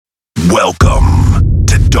Welcome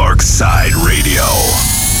to Dark Side Radio.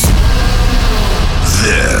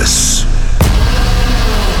 This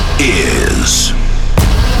is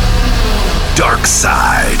Dark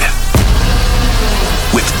Side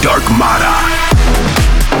with Dark Mata.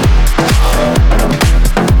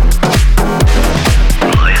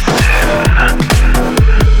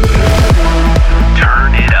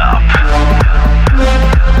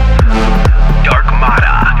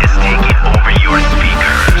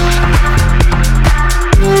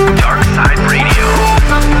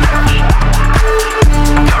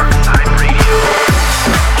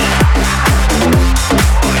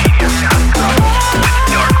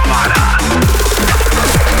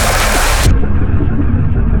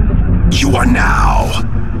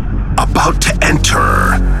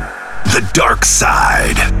 Dark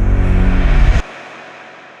Side.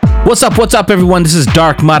 What's up, everyone? This is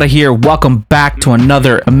Dark Mata here. Welcome back to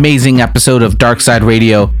another amazing episode of Dark Side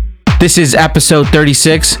Radio. This is episode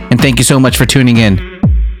 36, and thank you so much for tuning in.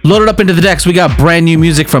 Loaded up into the decks, we got brand new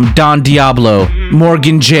music from Don Diablo,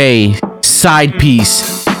 Morgan J, Side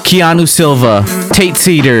Piece, Keanu Silva, Tate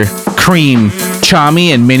Cedar, Cream,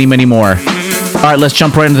 Chami, and many, many more. Alright, let's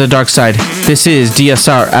jump right into the Dark Side. This is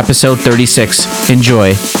DSR episode 36.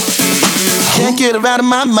 Enjoy. Can't get her out of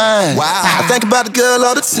my mind. Wow. I think about the girl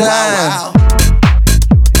all the time. Wow.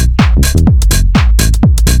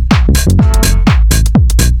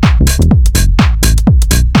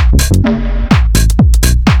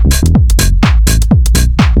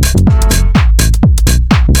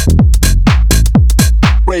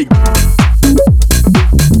 Wait.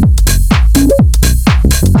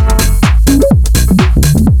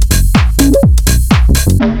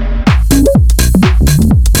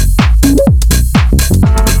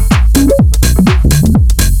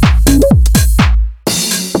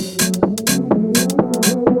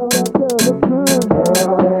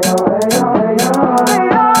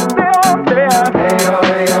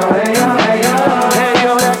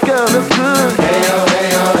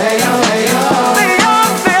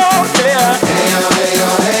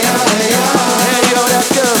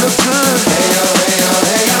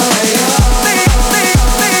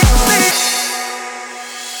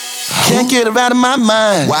 Get her out of my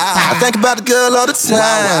mind. Wow. I think about the girl all the time.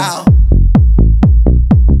 Wow.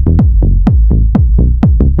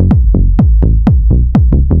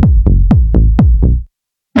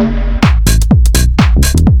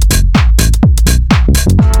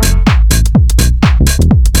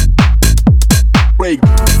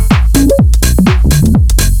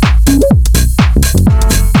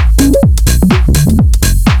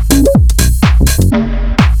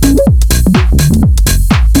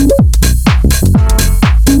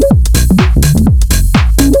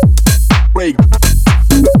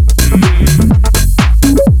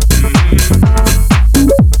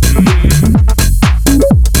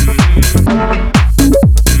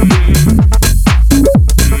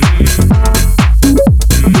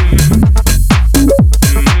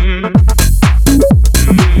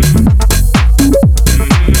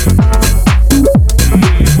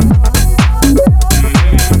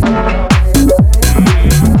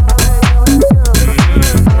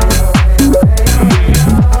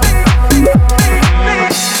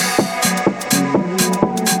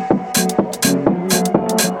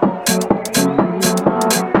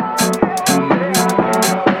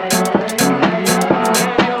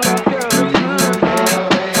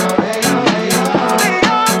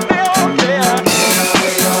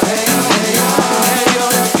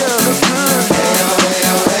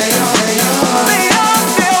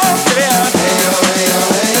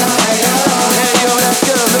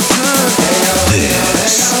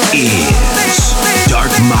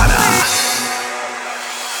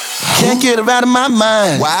 Get her out of my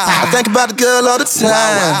mind. Wow. I think about the girl all the time.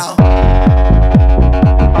 Wow.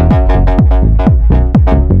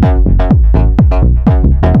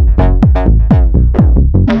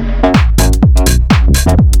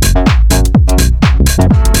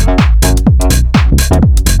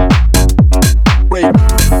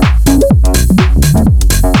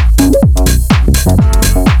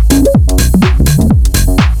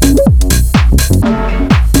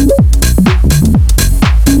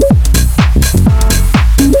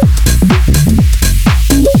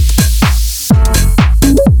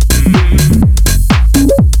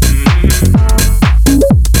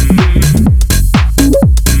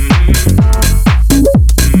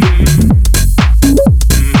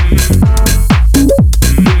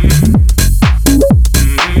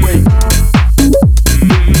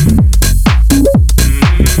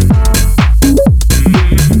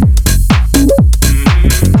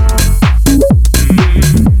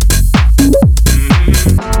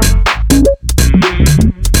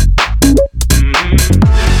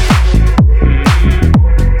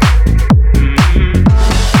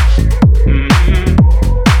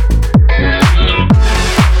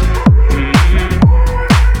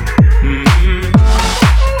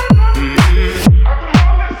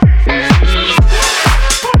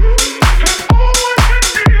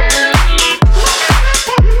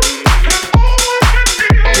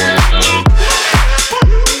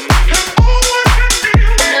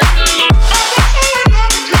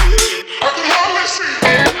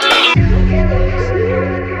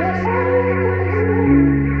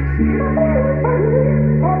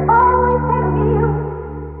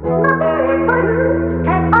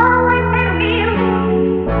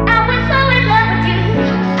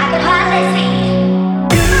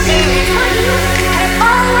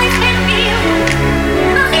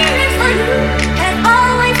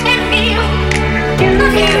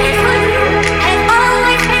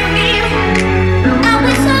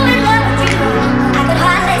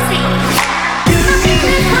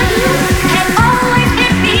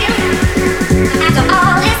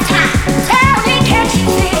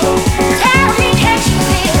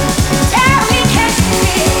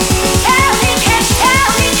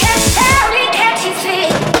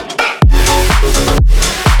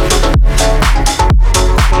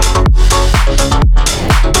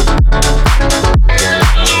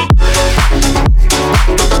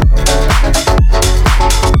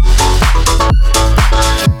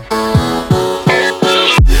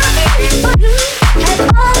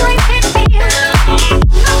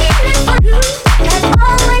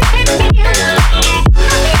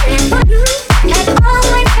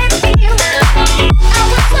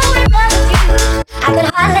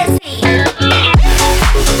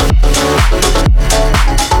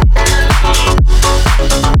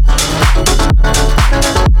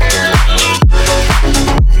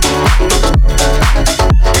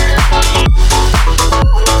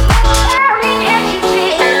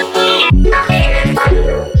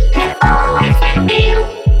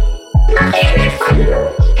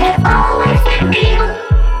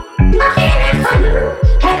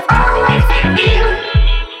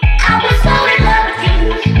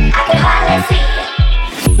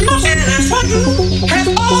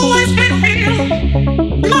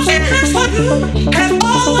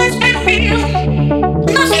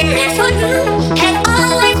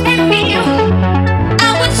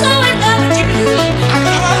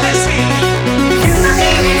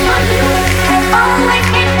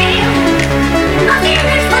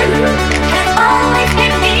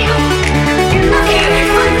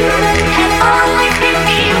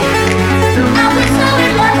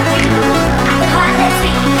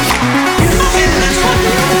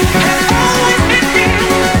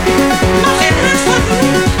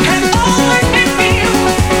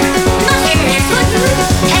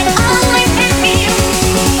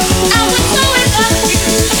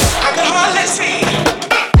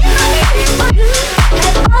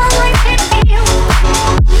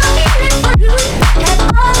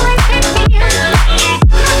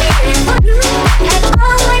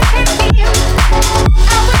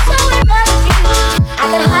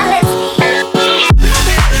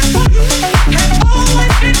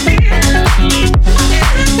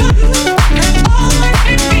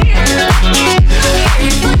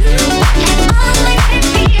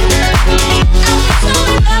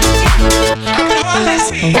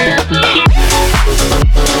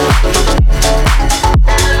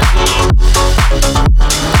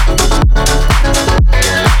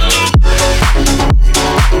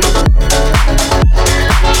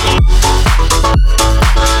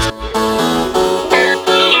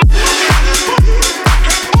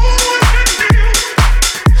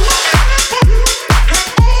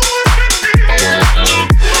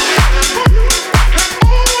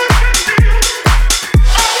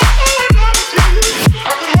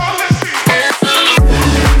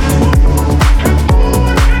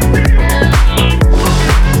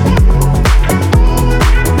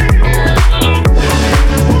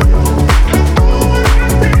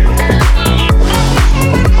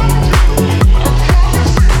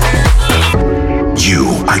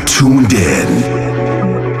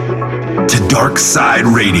 Side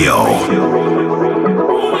Radio.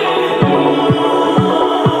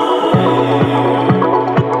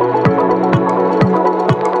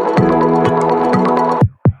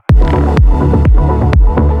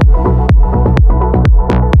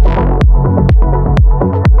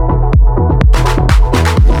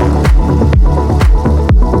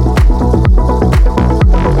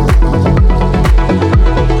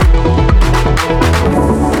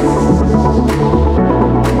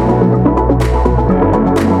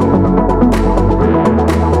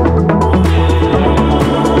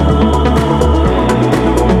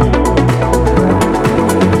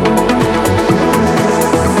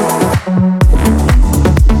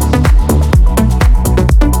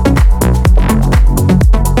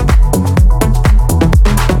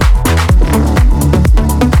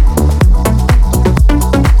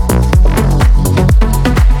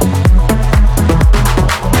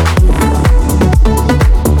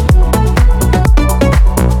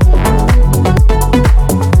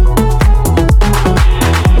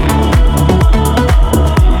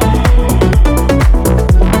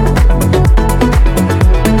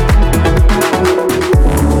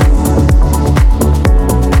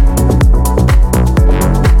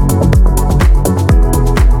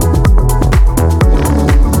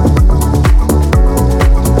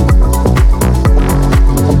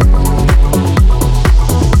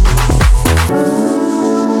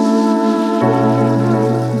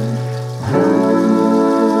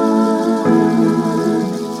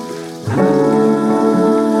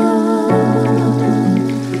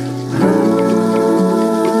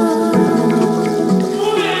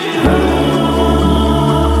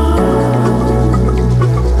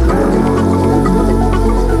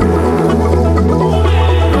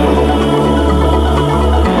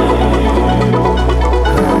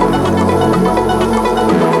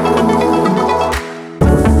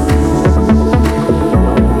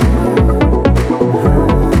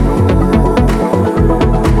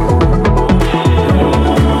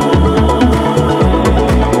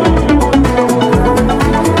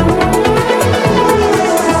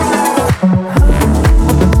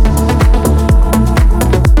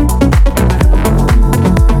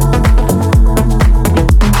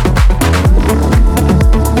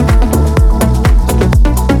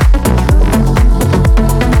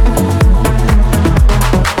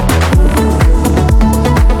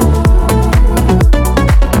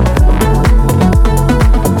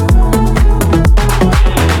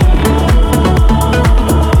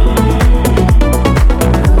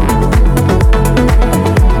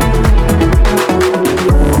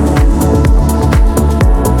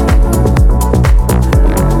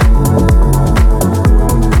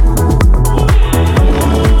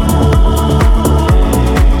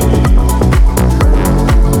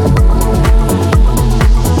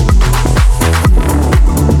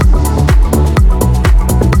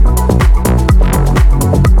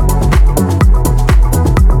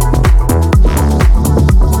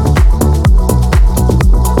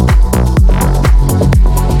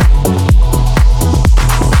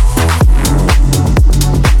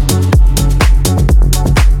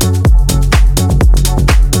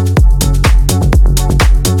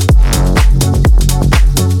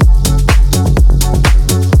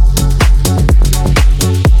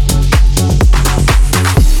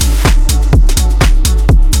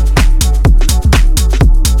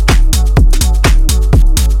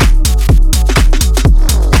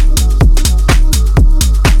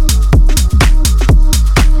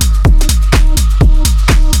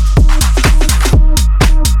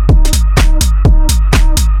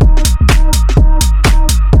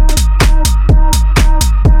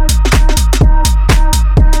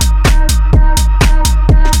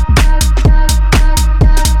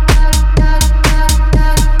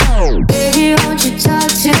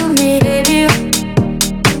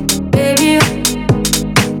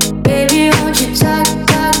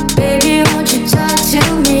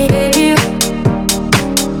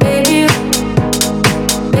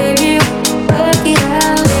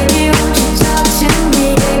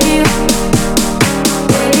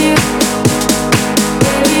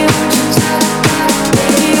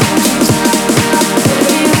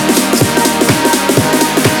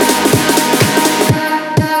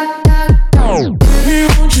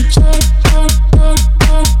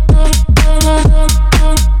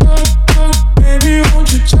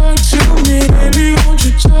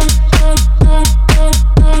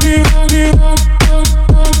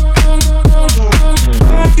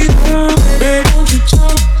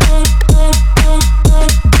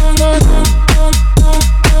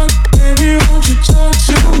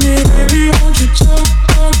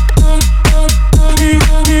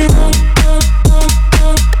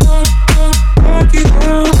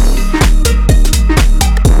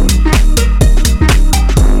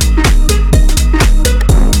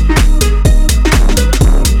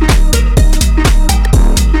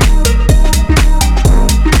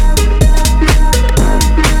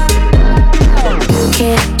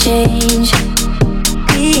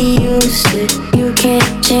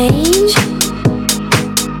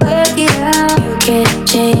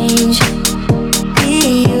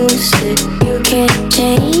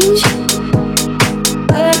 Work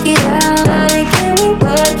it out, darling, can we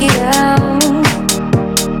work it out?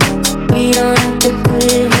 We don't have to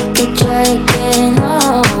quit, we could try again.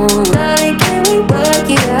 Oh, darling, can we work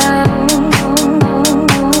it out?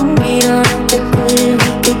 We don't have to quit, we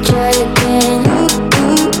could try again.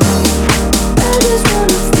 I just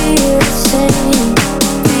wanna feel the same,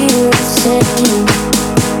 feel the same.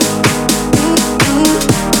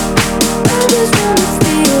 I just wanna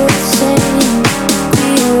feel the same,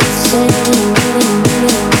 feel the same.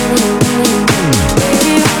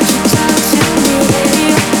 Baby, won't you tell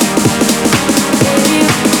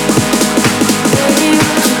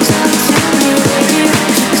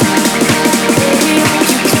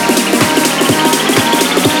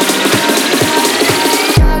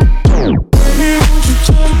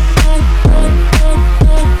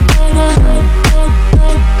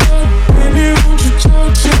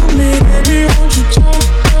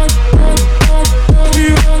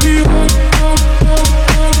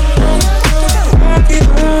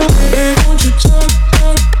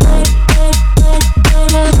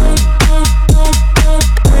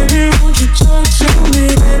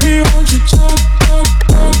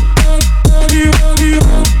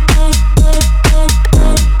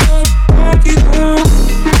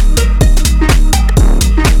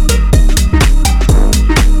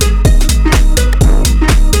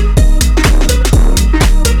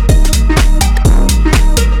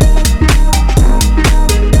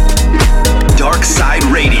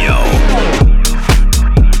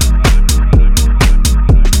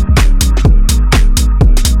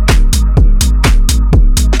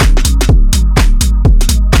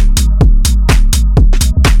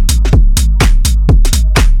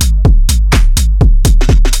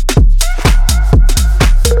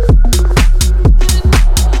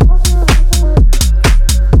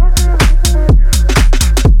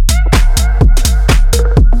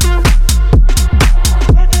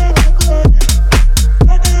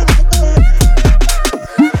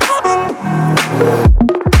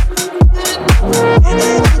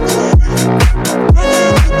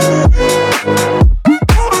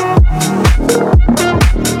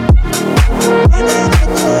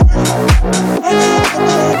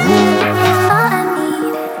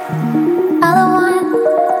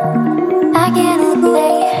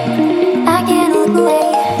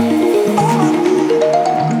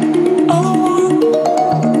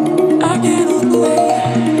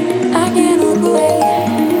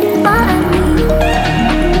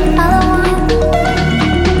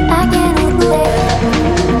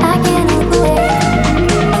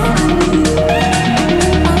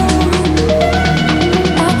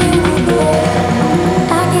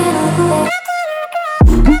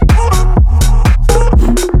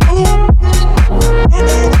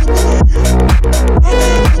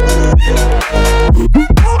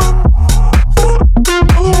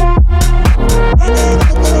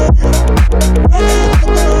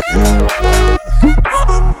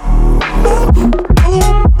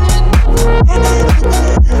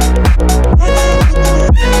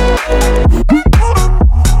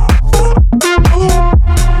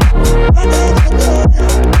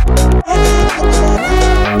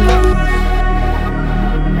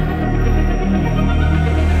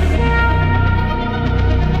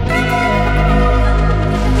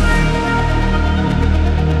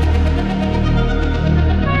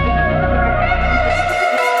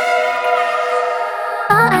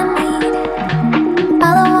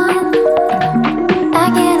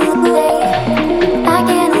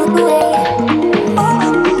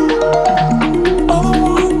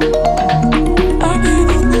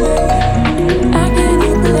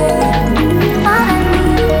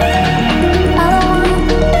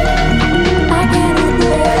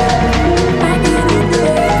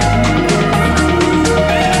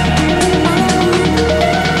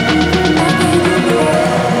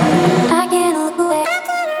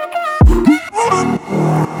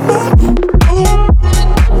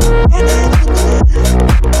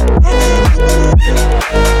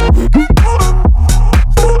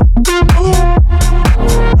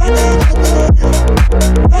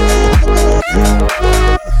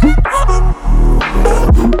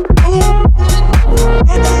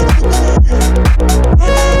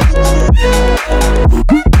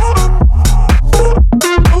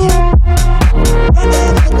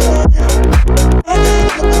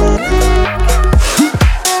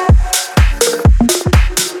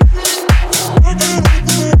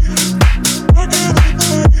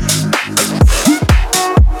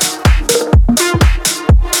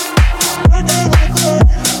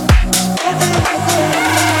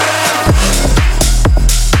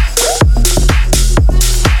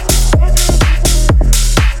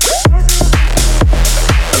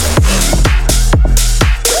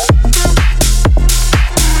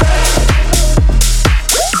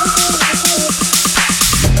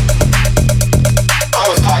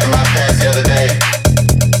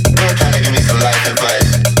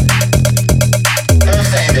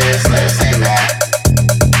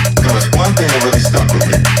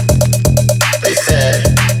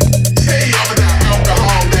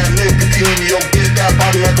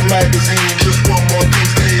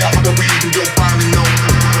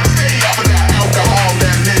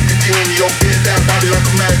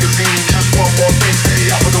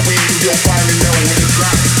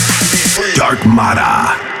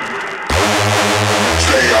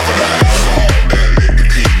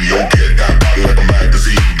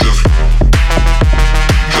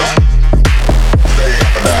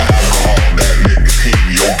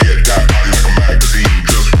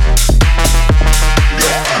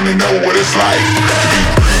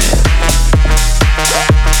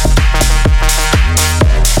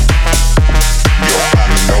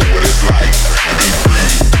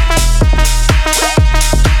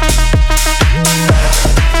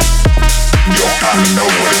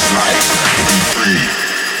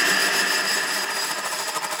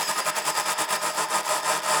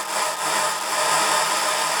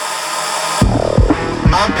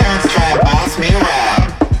My parents try to boss me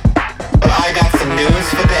around, but I got some news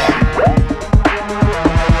for them.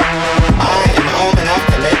 I am old enough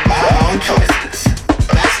to make my own choices,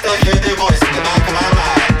 but I still hear their voice in the back of my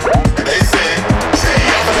mind. They say, stay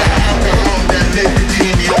off of that alcohol, that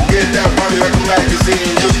nicotine, you don't get that body like a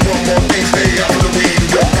magazine. Just one more thing, stay off of the weed,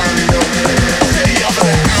 you'll finally know. Stay off of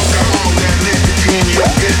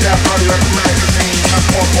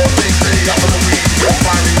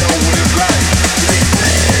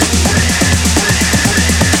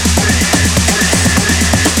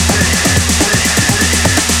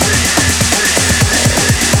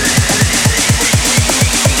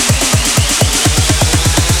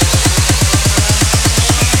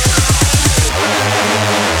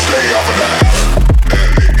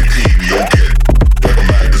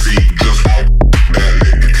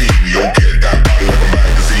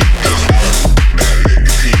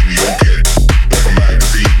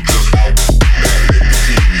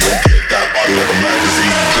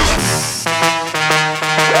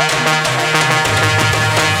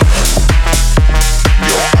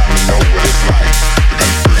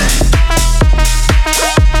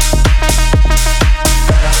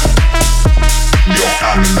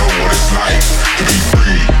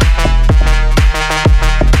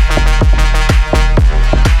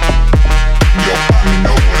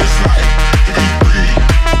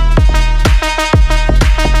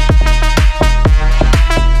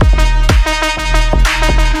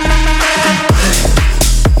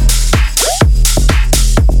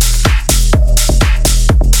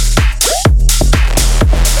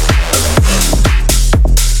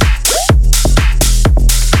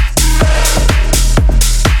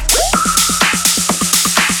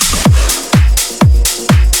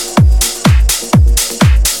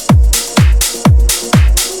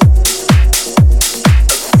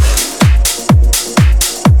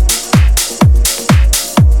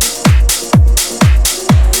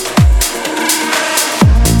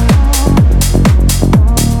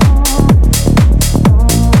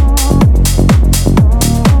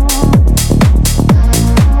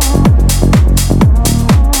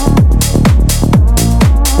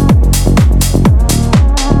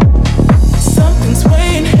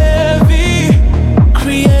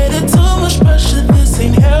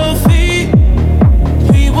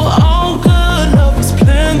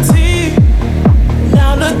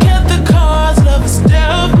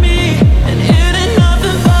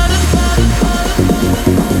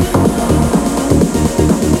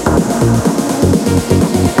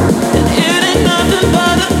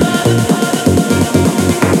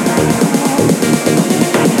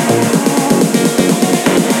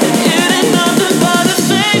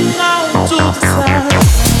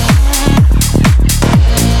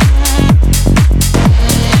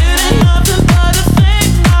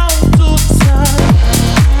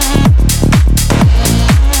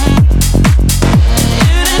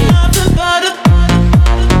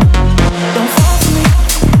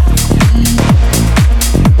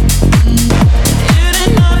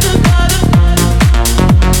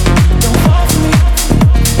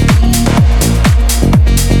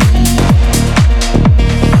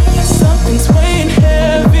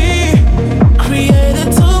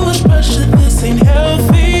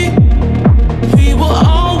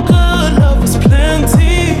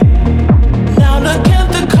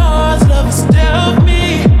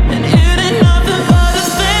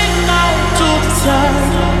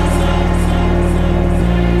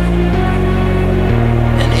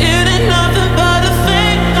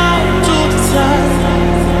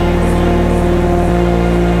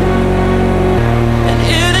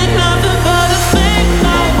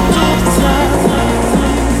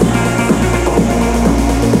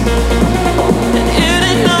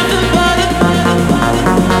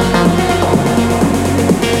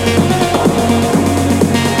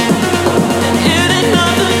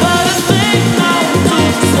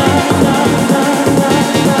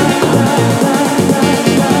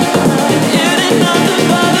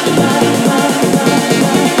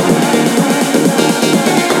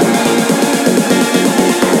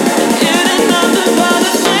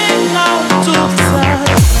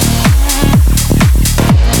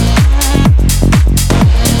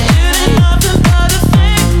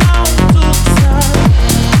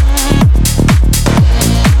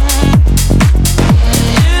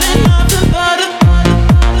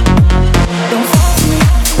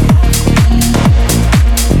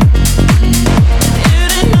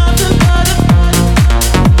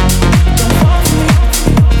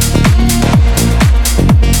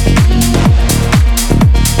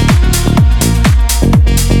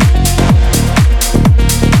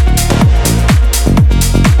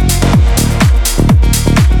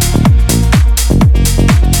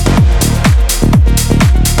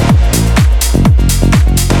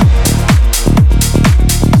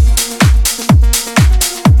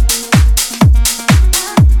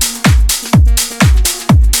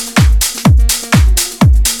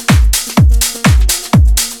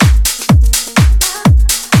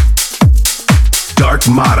Dark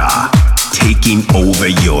Mata, taking over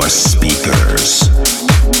your speakers.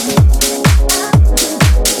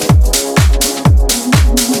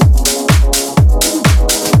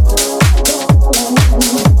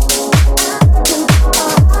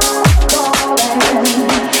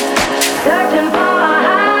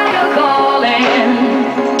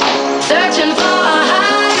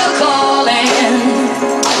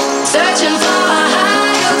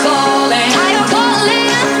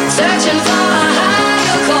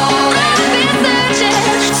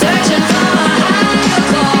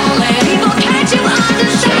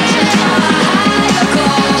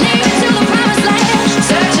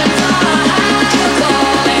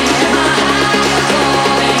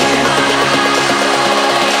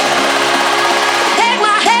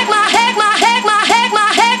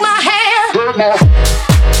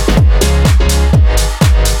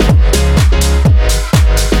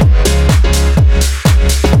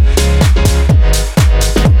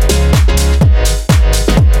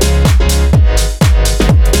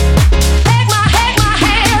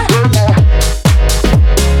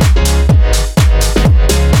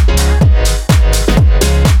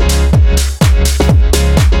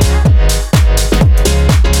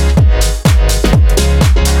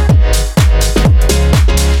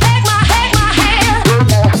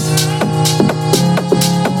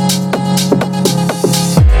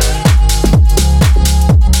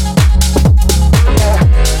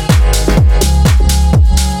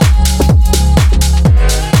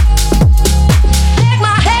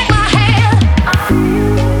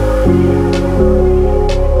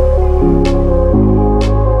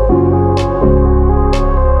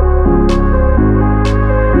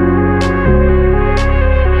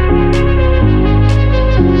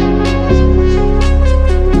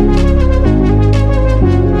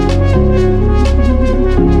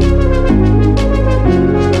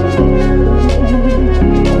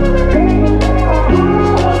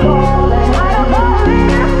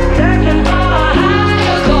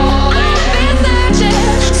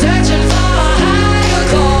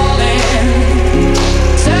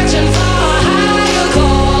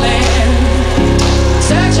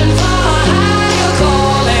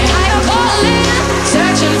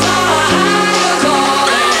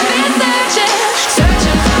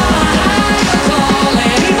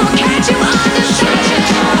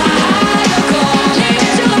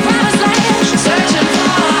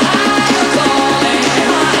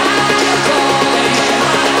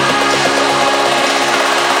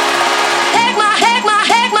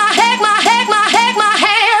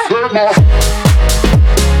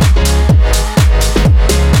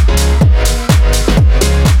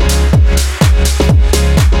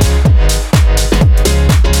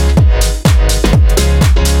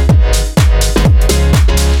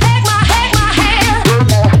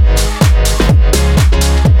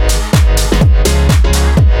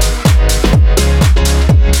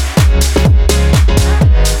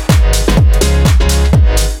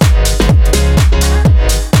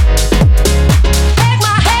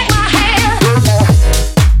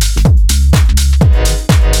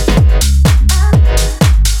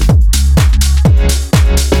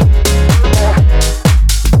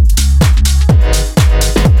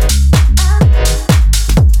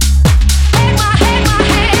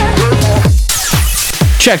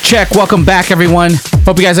 Check. Welcome back, everyone.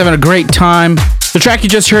 Hope you guys are having a great time. The track you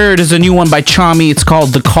just heard is a new one by Chami. It's called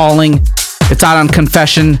The Calling. It's out on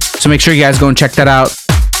Confession, so make sure you guys go and check that out.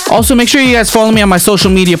 Also, make sure you guys follow me on my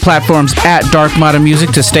social media platforms at Dark Mata Music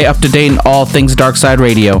to stay up to date in all things Darkside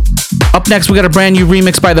Radio. Up next, we got a brand new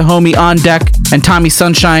remix by the homie On Deck and Tommy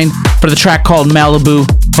Sunshine for the track called Malibu.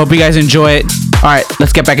 Hope you guys enjoy it. All right,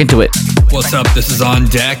 let's get back into it. What's up? This is On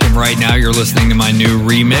Deck, and right now you're listening to my new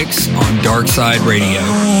remix on Darkside Radio. I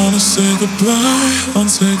don't wanna say goodbye, I'll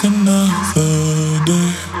take another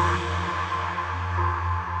day.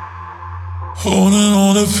 Holding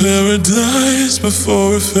on to paradise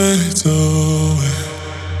before it fades away.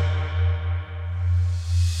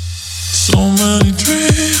 So many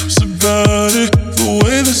dreams about it, the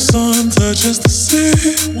way the sun touches the sea,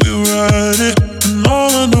 we ride it. And all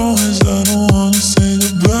I know is I don't wanna say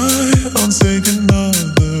goodbye, I'll take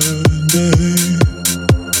another day.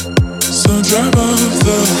 So drive off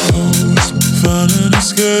the coast, find an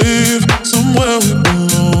escape, somewhere we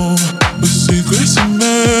belong, with secrets are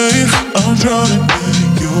made. I'm drowning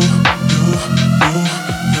in you.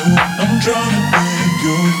 I'm drowning in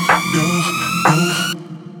you.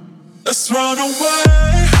 Let's run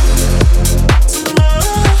away to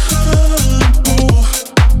Malibu.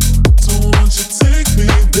 Don't want you to take me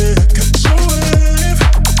there, catch a wave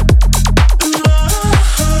in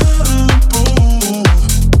Malibu.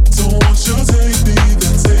 Don't want you to take me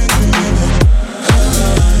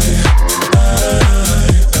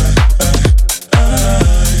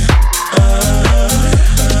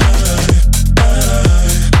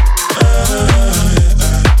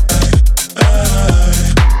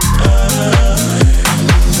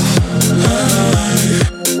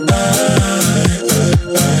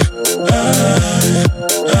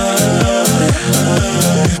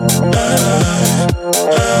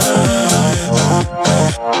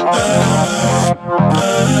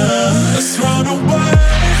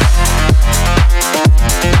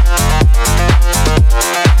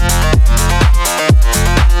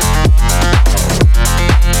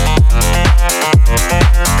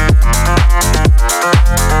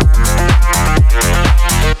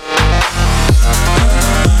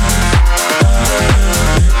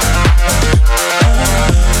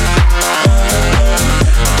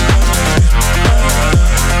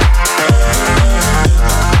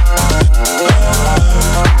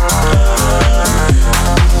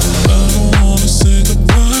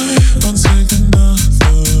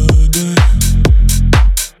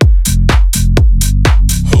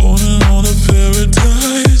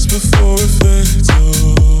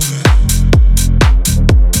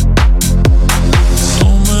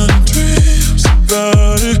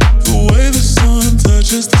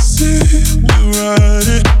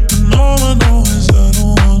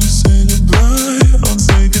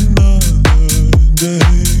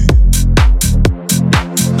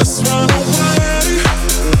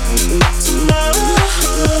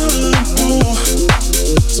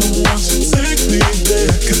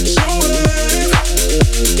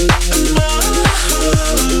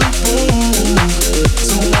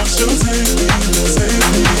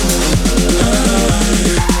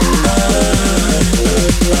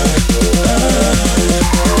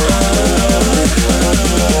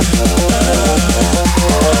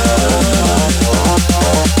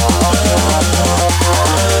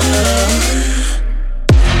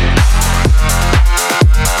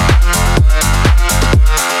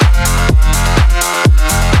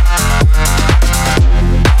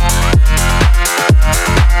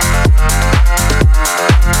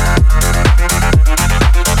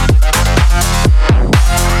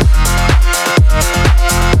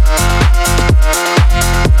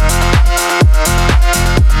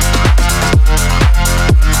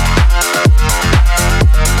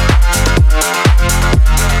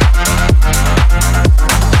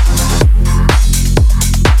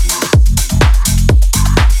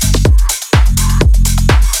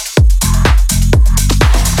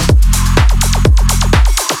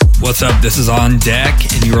what's up? This is On Deck,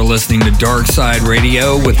 and you are listening to Dark Side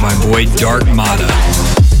Radio with my boy Dark Mata.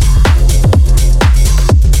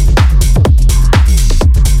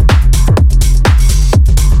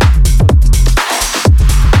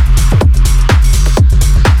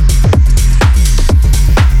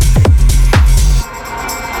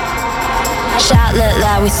 Shout, let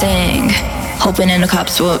loud, we sing, hoping in the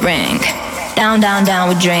cops will ring. Down, down, down,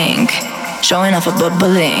 we drink, showing off a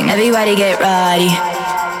bubbling. Everybody get ready,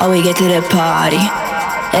 or we get to the party.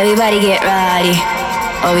 Everybody get ready,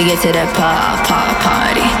 or we get to the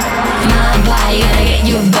party. My body gonna get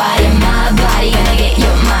your body, my body gonna get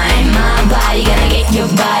your mind. My body gonna get your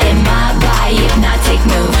body, my body if not take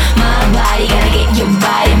move. My body gonna get your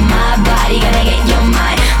body, my body gonna get your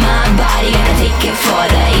mind. My body gonna take it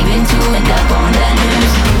further, even to end up on the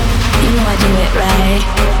news. You know I do it right,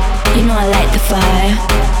 you know I light the fire,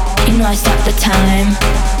 you know I stop the time,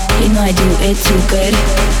 you know I do it too good.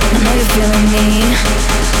 I know you're feeling me.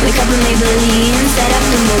 Wake up and Maybelline, set up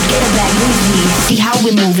the mood, get a bag, move. See how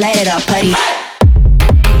we move, light it up, buddy.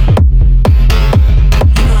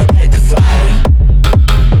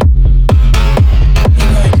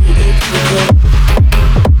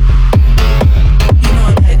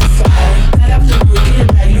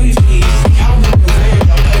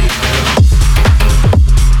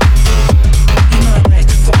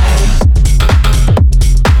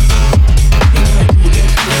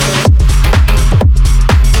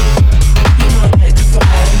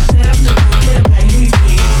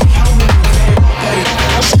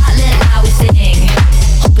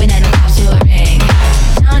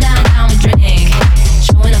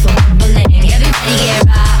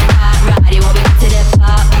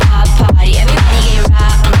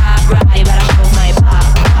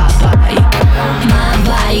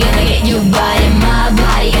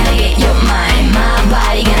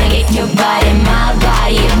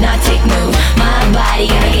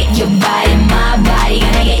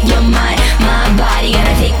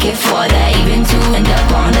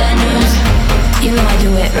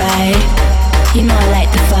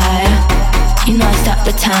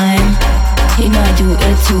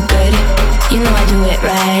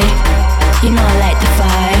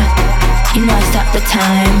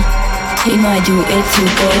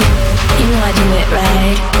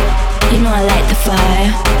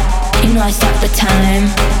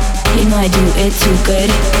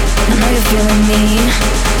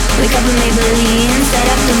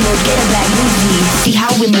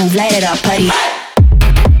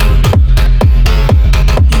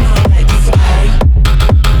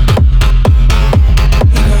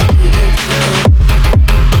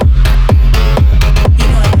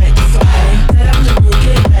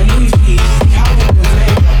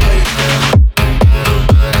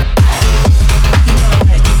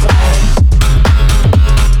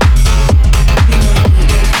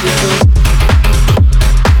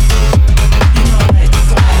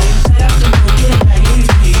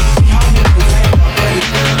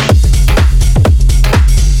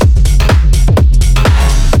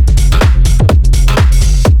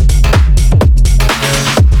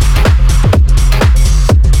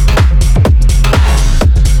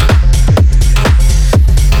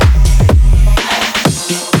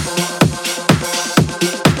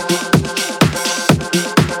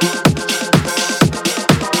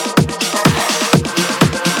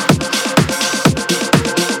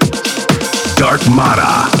 Dark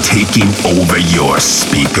Mata taking over your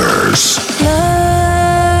speakers.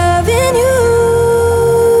 Loving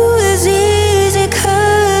you is easy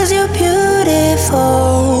 'cause you're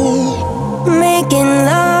beautiful. Making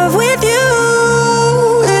love with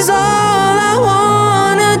you is all I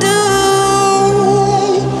wanna do.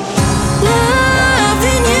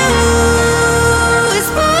 Loving you is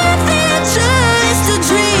more than just a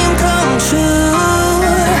dream come true.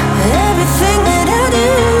 Everything that I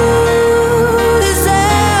do is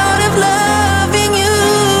out of loving you.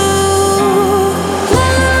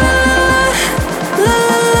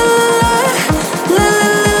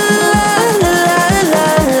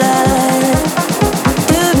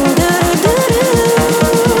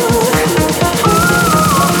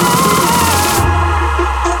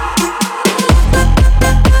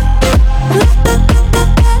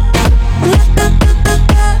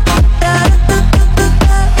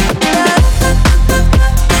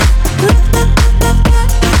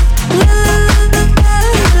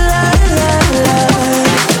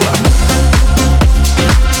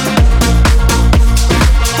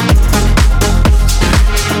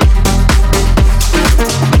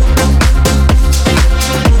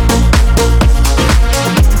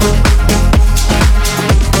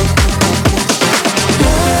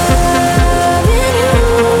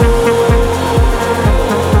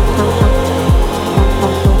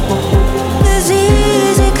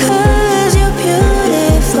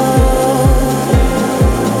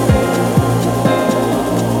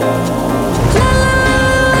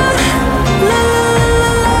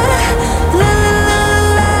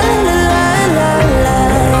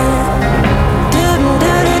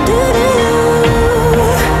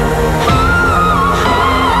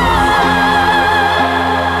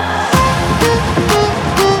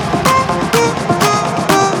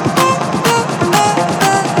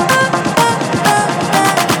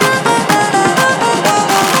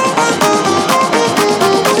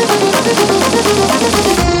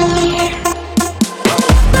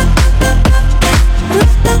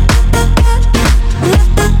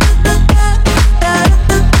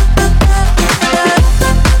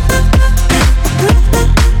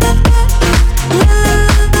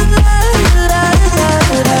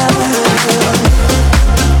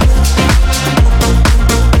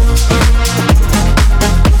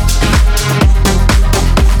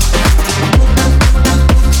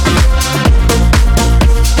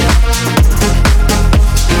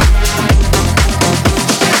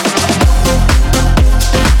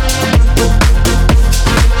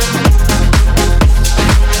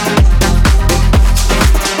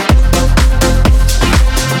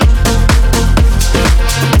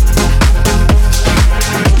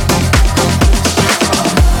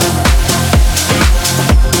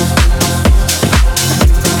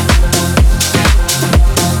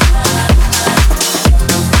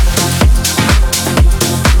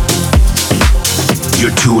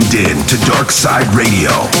 to Dark Side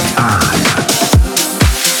Radio on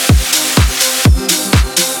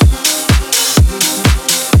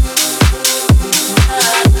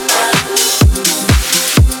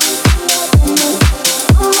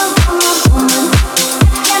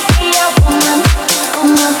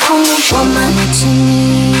Woman to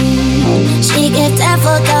me, she get that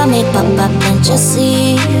for me, pop up, can't you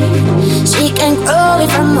see? She can grow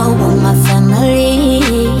it from a woman family.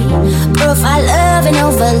 Profile love and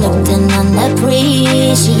overlooked and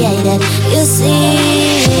unappreciated. You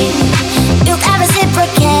see, you can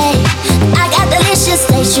reciprocate. I got delicious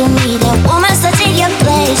taste. You need a woman to take your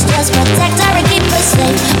place. Just protect her and keep her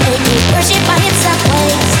safe. Baby, worship my hips and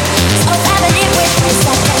waist. So having it with me,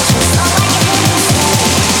 so precious, so I can hear you say,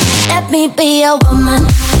 let me be a woman.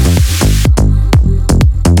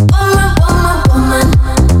 Woman, woman, woman.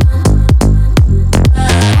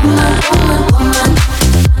 Woman, woman, woman.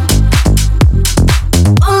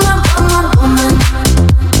 Woman, woman, woman.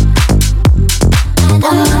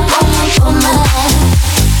 Woman, woman, woman. Woman,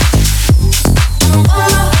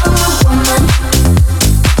 woman, woman. Woman, woman, woman.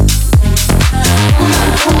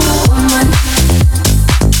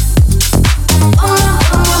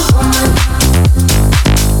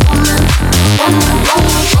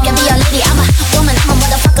 I can be a lady, I'm a woman, I'm a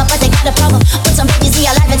motherfucker, but they got a problem with some babies, be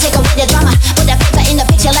alive and take away their drama. Put that paper in the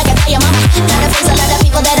picture like I tell your mama. Gotta face a lot of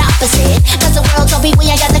people that are opposite, cause the world told me we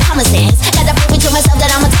ain't got the common sense. Gotta prove it to myself that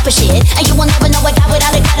I'm a type of shit, and you will never know a guy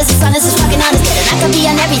without a goddess. His honest is fucking honest, and I could be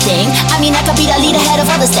on everything. I mean, I could be the leader, head of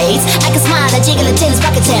other states. I could smile and jiggle until his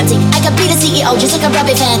pockets empty. I could be the CEO, just like a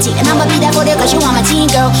rubber fancy, and I'ma be there for you cause you on my team,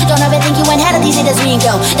 girl. Don't ever think you ain't had of these hitters, we ain't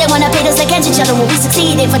go. They wanna pay us against each other when we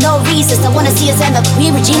succeeding for no reason. They wanna see us and the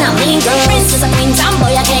Queen Regina, mean girl. Princess, a queen,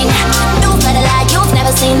 tomboy, a king. New better like you've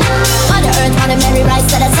never seen. Mother Earth wanna Mary rise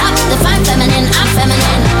to the top. Define feminine, I'm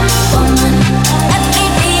feminine. Woman, let me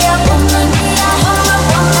be a woman. Woman,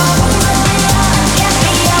 woman, woman. Let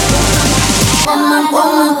me be a woman. Woman,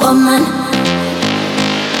 woman, woman.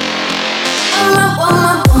 Woman,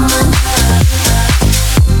 woman, woman.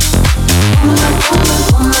 Woman, woman,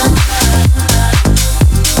 woman.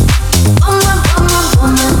 Woman, woman,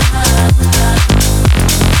 woman.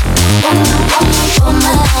 Woman, woman,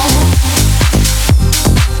 woman.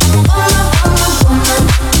 Woman, woman, woman.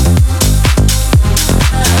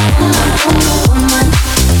 Woman, woman, woman.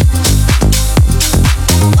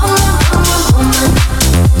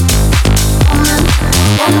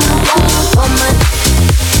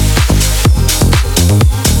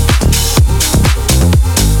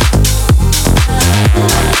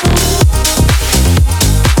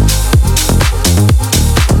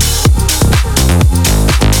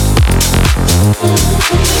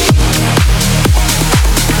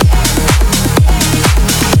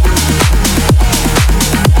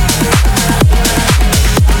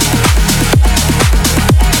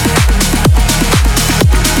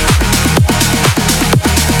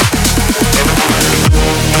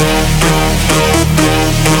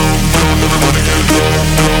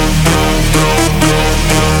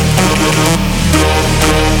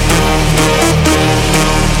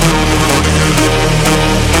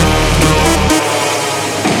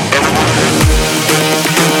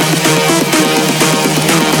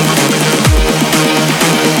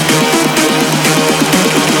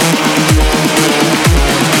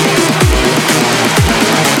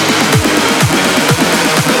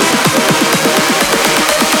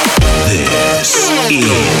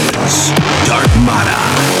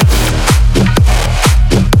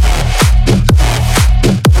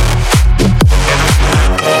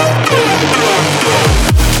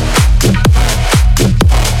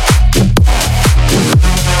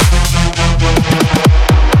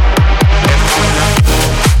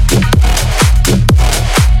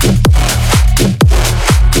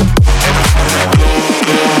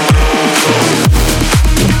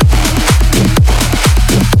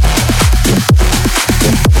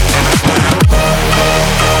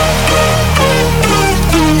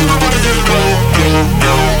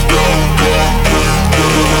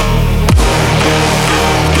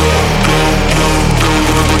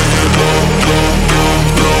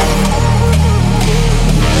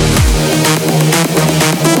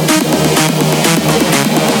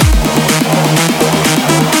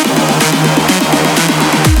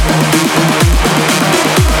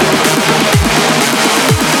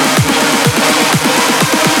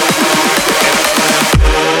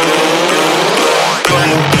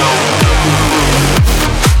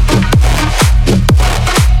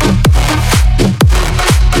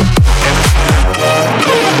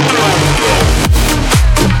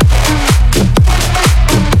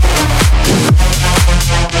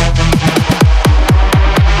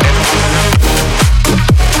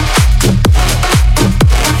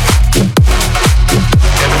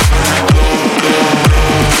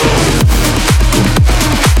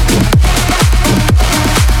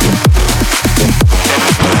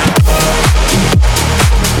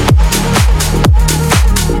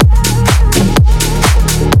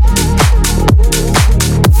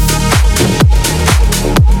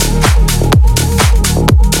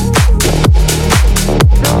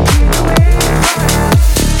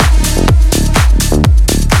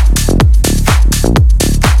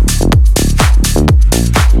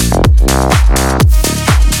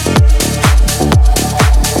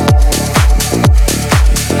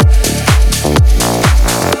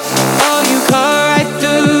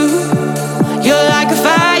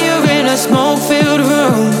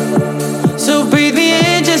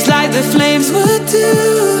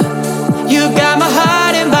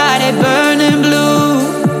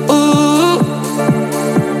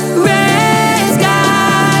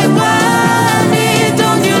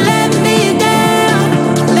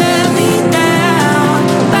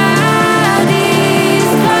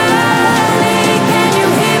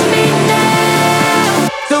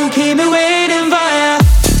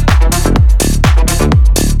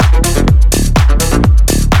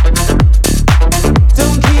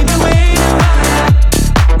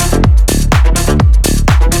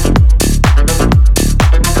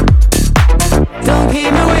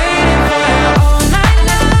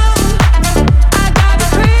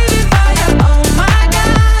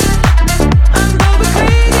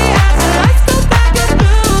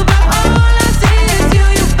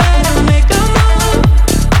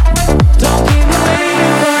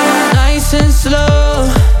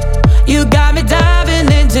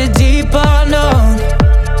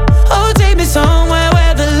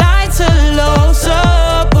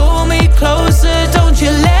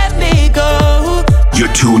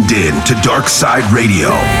 in to Dark Side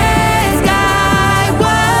Radio.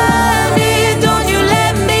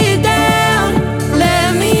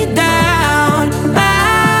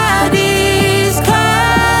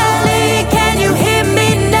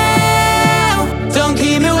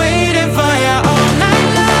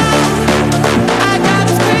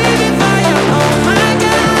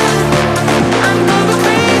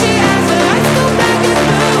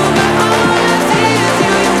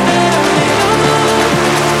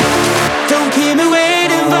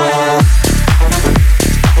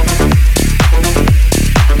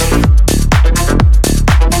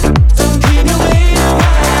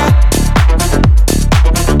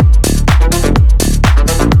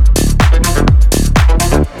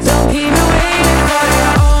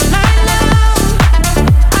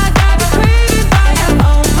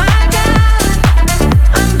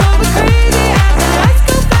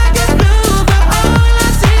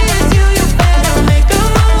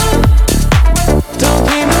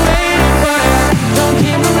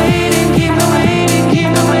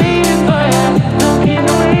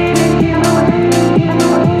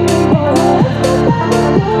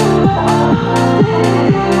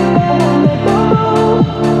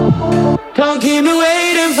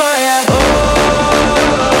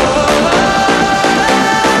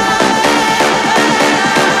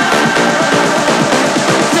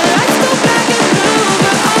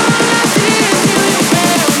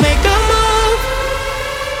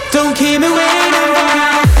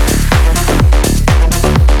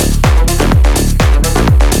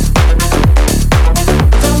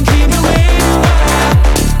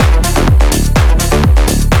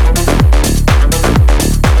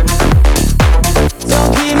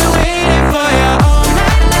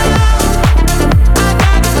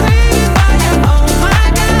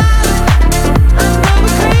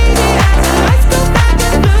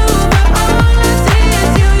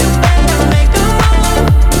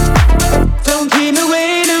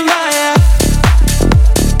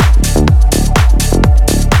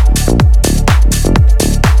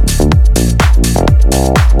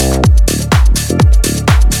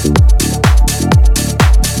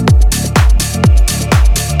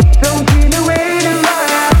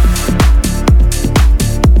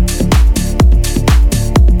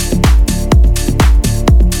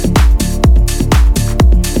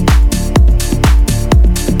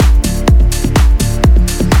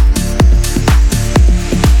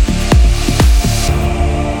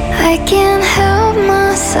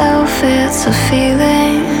 It's a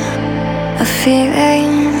feeling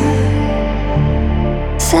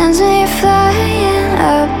sends me flying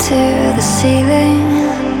up to the ceiling,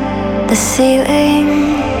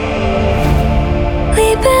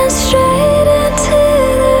 leaping straight into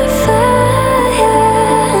the fire.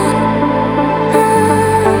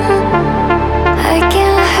 I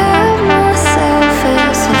can't help myself,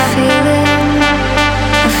 it's a feeling.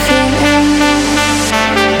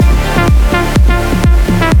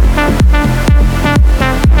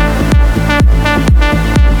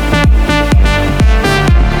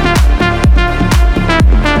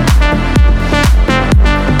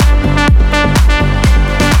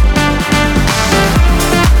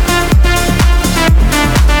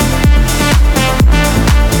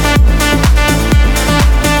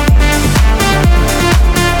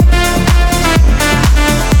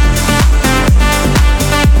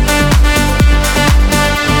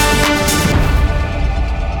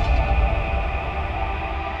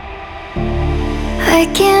 I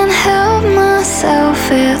can't help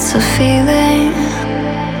myself, it's a feeling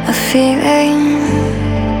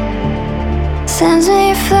sends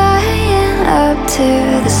me flying up to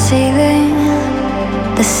the ceiling,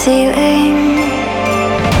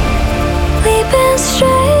 leaping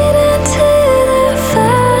straight into the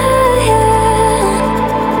fire.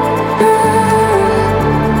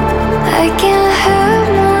 I can't help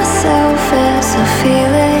myself, it's a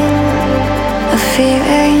feeling.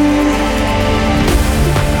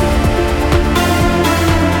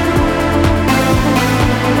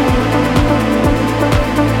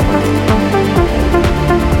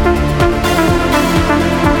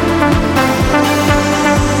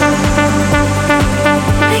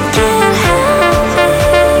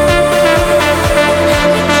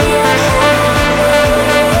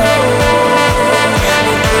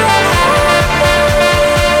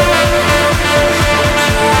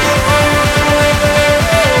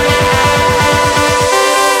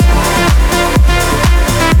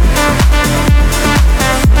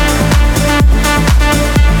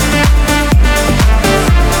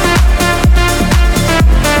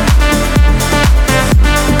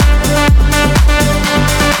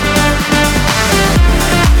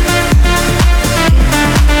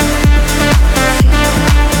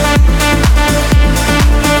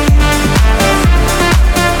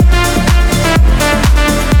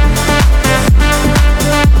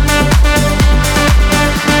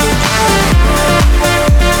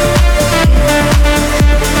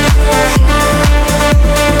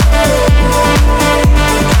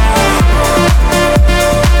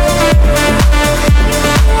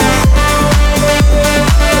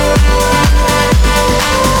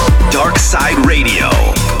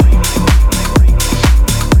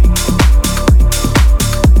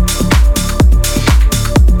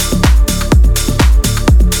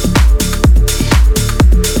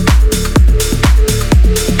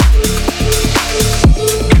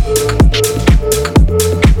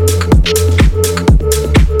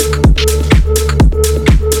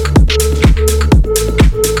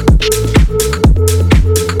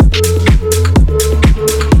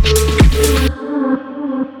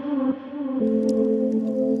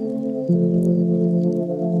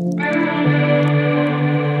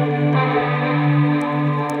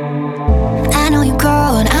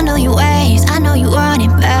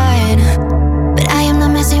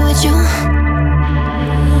 about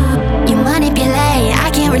you. You manipulate,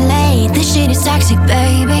 I can't relate. This shit is toxic,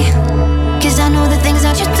 baby. Cause I know the things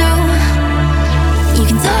that you do. You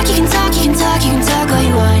can talk, you can talk, you can talk, you can talk all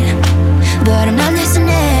you want, but I'm not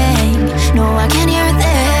listening. No, I can't hear a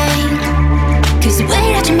thing. Cause the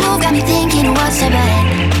way that you move got me thinking, what's so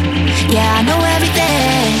bad? Yeah, I know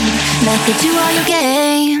everything. Nothing to all your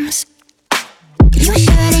games. You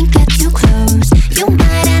shouldn't get too close. You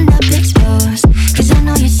might end up exposed. Cause I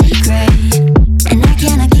know your secret, and I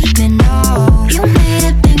cannot keep it, no. You made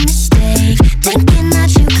a big mistake, thinking that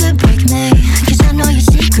you could break me. Cause I know your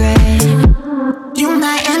secret. You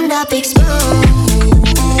might end up exposed.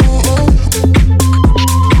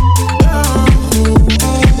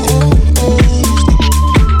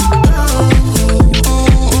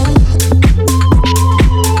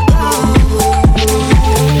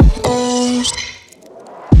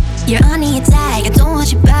 You're on the attack, I don't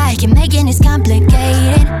want you back. You're making this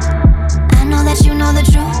complicated. I know that you know the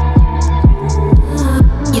truth.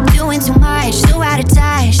 You're doing too much, so out of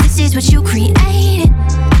touch. This is what you created.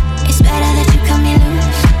 It's better that you cut me loose.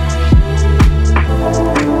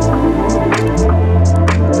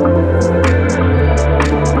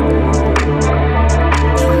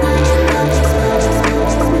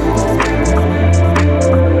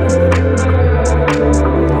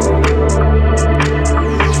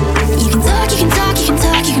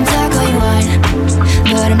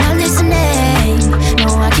 But I'm not listening. No,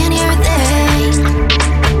 I can't hear a thing.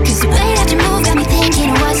 Cause the way that you move got me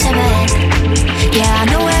thinking, what's so bad? Yeah, I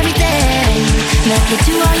know everything. Nothing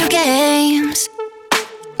to all your games.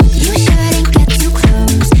 You shouldn't get too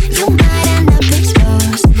close. You might end up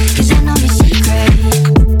exposed. Cause I know your secret,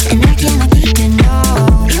 and I cannot keep it, no.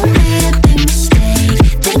 You made a big mistake,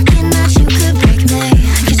 thinking that you could break me.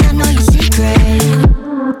 Cause I know your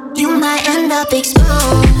secret. You might end up exposed.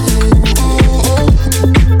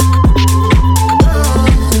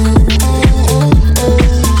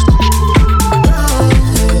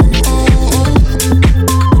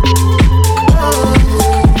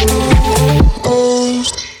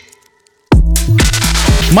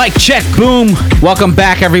 Mic check, boom. Welcome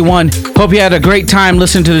back, everyone. Hope you had a great time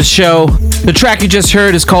listening to the show. The track you just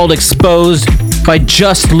heard is called Exposed by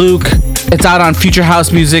Just Luke. It's out on Future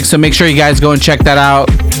House Music, so make sure you guys go and check that out.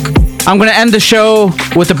 I'm going to end the show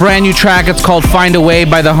with a brand new track. It's called Find a Way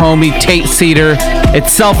by the homie Tate Cedar.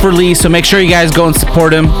 It's self-released, so make sure you guys go and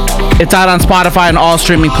support him. It's out on Spotify and all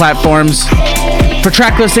streaming platforms. For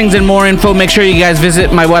track listings and more info, make sure you guys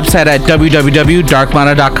visit my website at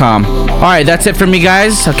www.darkmana.com. Alright, that's it for me,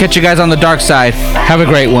 guys. I'll catch you guys on the dark side. Have a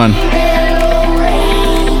great one.